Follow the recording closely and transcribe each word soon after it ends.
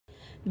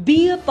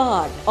Be a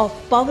part of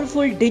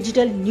powerful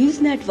digital news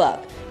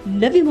network,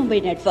 Navi Mumbai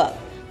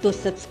network. तो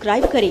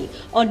subscribe करें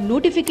और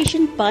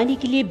notification पाने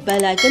के लिए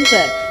बेल आइकन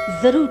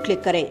पर जरूर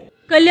क्लिक करें।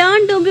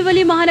 कल्याण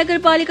डोंबिवली महानगर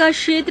पालिका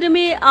क्षेत्र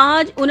में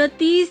आज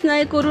 29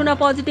 नए कोरोना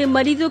पॉजिटिव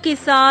मरीजों के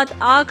साथ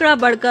आंकड़ा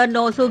बढ़कर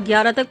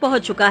 911 तक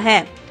पहुंच चुका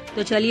है।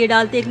 तो चलिए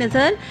डालते एक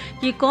नजर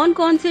कि कौन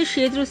कौन से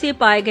क्षेत्रों से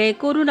पाए गए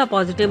कोरोना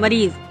पॉजिटिव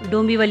मरीज।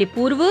 डोंबिवली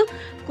पूर्व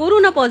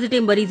कोरोना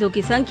पॉजिटिव मरीजों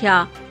की संख्या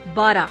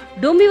 12।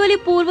 डोंबिवली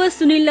पूर्व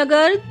सुनील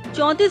नगर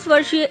 34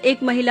 वर्षीय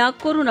एक महिला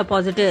कोरोना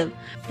पॉजिटिव।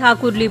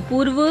 ठाकुरली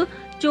पूर्व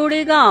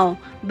चोड़ेगांव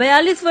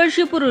 42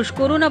 वर्षीय पुरुष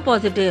कोरोना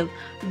पॉजिटिव।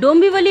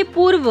 डोंबिवली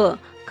पूर्व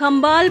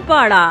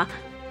खंबालपाड़ा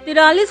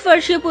 43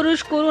 वर्षीय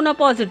पुरुष कोरोना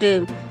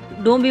पॉजिटिव।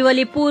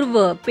 डोंबिवली पूर्व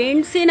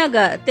पेंट से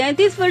नगर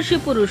 33 वर्षीय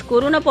पुरुष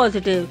कोरोना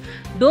पॉजिटिव।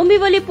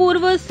 डोंबिवली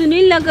पूर्व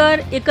सुनील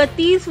नगर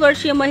 31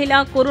 वर्षीय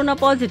महिला कोरोना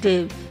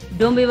पॉजिटिव।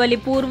 डोंबिवली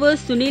पूर्व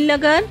सुनील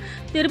नगर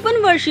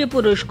 53 वर्षीय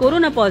पुरुष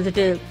कोरोना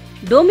पॉजिटिव।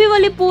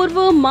 डोंबिवली पूर्व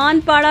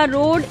मानपाड़ा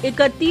रोड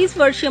 31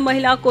 वर्षीय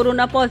महिला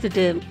कोरोना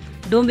पॉजिटिव।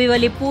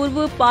 डोंबिवली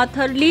पूर्व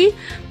पाथरली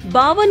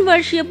 52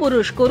 वर्षीय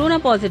पुरुष कोरोना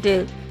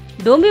पॉजिटिव।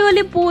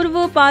 डोंबिवली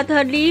पूर्व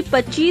पाथरली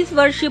 25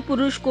 वर्षीय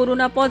पुरुष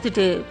कोरोना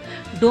पॉजिटिव।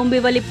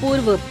 डोंबिवली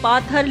पूर्व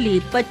पाथरली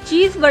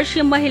 25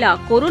 वर्षीय महिला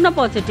कोरोना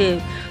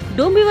पॉजिटिव।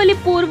 डोंबिवली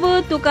पूर्व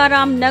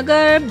तुकाराम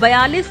नगर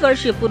 42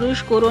 वर्षीय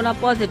पुरुष कोरोना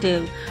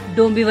पॉजिटिव।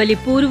 डोंबिवली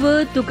पूर्व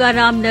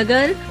तुकाराम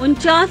नगर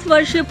 49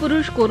 वर्षीय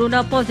पुरुष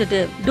कोरोना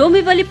पॉजिटिव।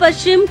 डोंबिवली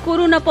पश्चिम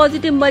कोरोना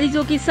पॉजिटिव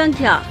मरीजों की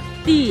संख्या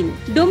 3।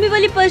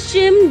 डोंबिवली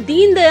पश्चिम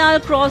दीनदयाल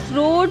क्रॉस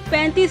रोड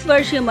 35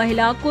 वर्षीय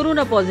महिला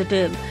कोरोना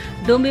पॉजिटिव।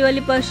 डोंबिवली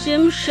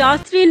पश्चिम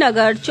शास्त्री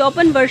नगर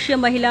 54 वर्षीय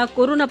महिला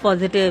कोरोना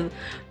पॉजिटिव।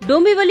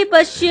 डोंबिवली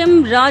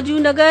पश्चिम राजू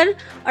नगर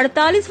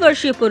 48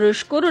 वर्षीय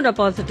पुरुष कोरोना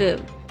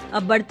पॉजिटिव।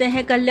 अब बढ़ते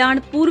हैं कल्याण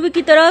पूर्व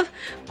की तरफ।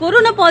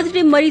 कोरोना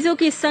पॉजिटिव मरीजों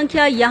की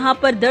संख्या यहां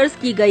पर दर्ज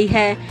की गई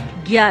है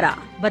 11।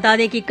 बता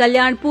दें कि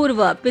कल्याण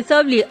पूर्व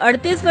पिसवली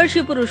 38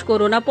 वर्षीय पुरुष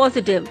कोरोना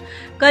पॉजिटिव।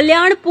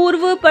 कल्याण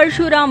पूर्व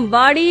परशुराम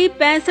वाड़ी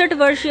 65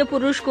 वर्षीय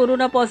पुरुष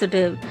कोरोना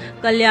पॉजिटिव।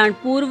 कल्याण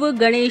पूर्व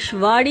गणेश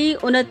वाड़ी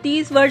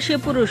 29 वर्षीय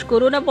पुरुष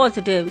कोरोना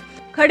पॉजिटिव।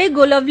 खड़े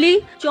गोलवली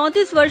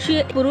 34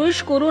 वर्षीय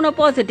पुरुष कोरोना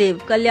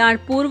पॉजिटिव। कल्याण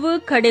पूर्व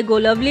खड़े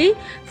गोलवली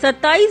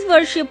 27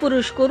 वर्षीय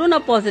पुरुष कोरोना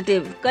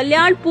पॉजिटिव।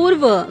 कल्याण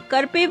पूर्व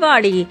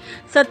करपेवाड़ी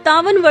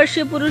 57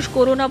 वर्षीय पुरुष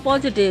कोरोना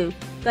पॉजिटिव।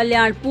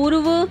 कल्याण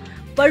पूर्व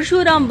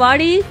परशुराम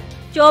वाड़ी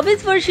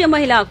 24 वर्षीय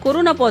महिला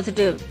कोरोना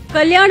पॉजिटिव।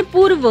 कल्याण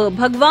पूर्व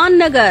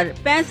भगवान नगर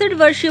 65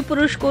 वर्षीय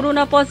पुरुष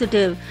कोरोना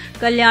पॉजिटिव।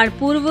 कल्याण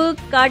पूर्व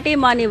काटे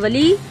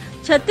मानेवली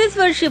 36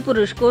 वर्षीय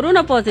पुरुष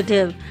कोरोना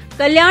पॉजिटिव।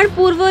 कल्याण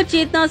पूर्व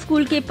चेतना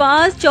स्कूल के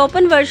पास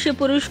 54 वर्षीय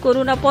पुरुष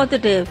कोरोना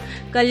पॉजिटिव।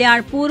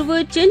 कल्याण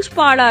पूर्व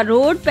चिंचपाड़ा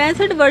रोड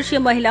 65 वर्षीय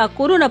महिला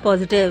कोरोना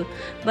पॉजिटिव।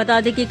 बता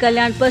दें कि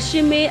कल्याण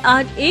पश्चिम में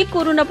आज एक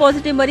कोरोना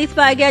पॉजिटिव मरीज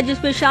पाया गया,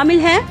 जिसमें शामिल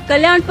है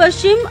कल्याण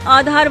पश्चिम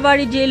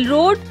आधारवाड़ी जेल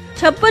रोड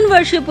 56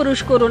 वर्षीय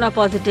पुरुष कोरोना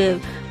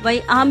पॉजिटिव।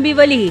 वहीं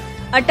आंबीवली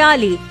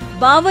अटाली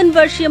 52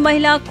 वर्षीय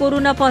महिला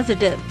कोरोना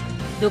पॉजिटिव।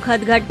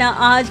 दुखद घटना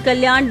आज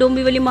कल्याण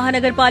डोंबिवली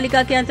महानगर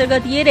पालिका के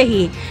अंतर्गत ये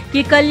रही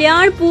कि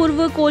कल्याण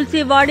पूर्व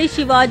कोलसेवाड़ी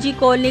शिवाजी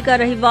कॉलोनी का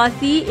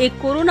रहवासी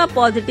एक कोरोना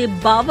पॉजिटिव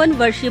 52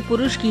 वर्षीय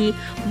पुरुष की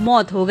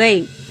मौत हो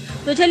गई।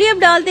 तो चलिए अब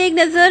डालते एक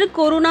नजर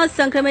कोरोना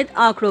संक्रमित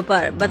आंकड़ों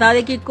पर। बता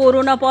दें कि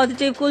कोरोना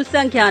पॉजिटिव कुल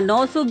संख्या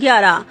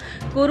 911।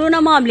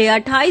 कोरोना मामले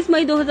 28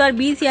 मई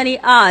 2020 यानी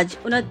आज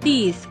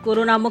 29।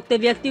 कोरोना मुक्त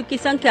व्यक्तियों की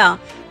संख्या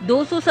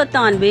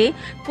 297।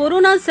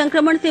 कोरोना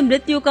संक्रमण से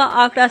मृत्यु का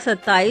आंकड़ा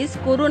 27।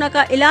 कोरोना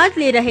का इलाज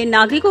ले रहे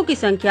नागरिकों की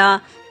संख्या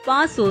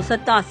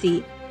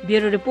 587।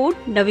 Bureau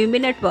report Navi Mumbai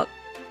network.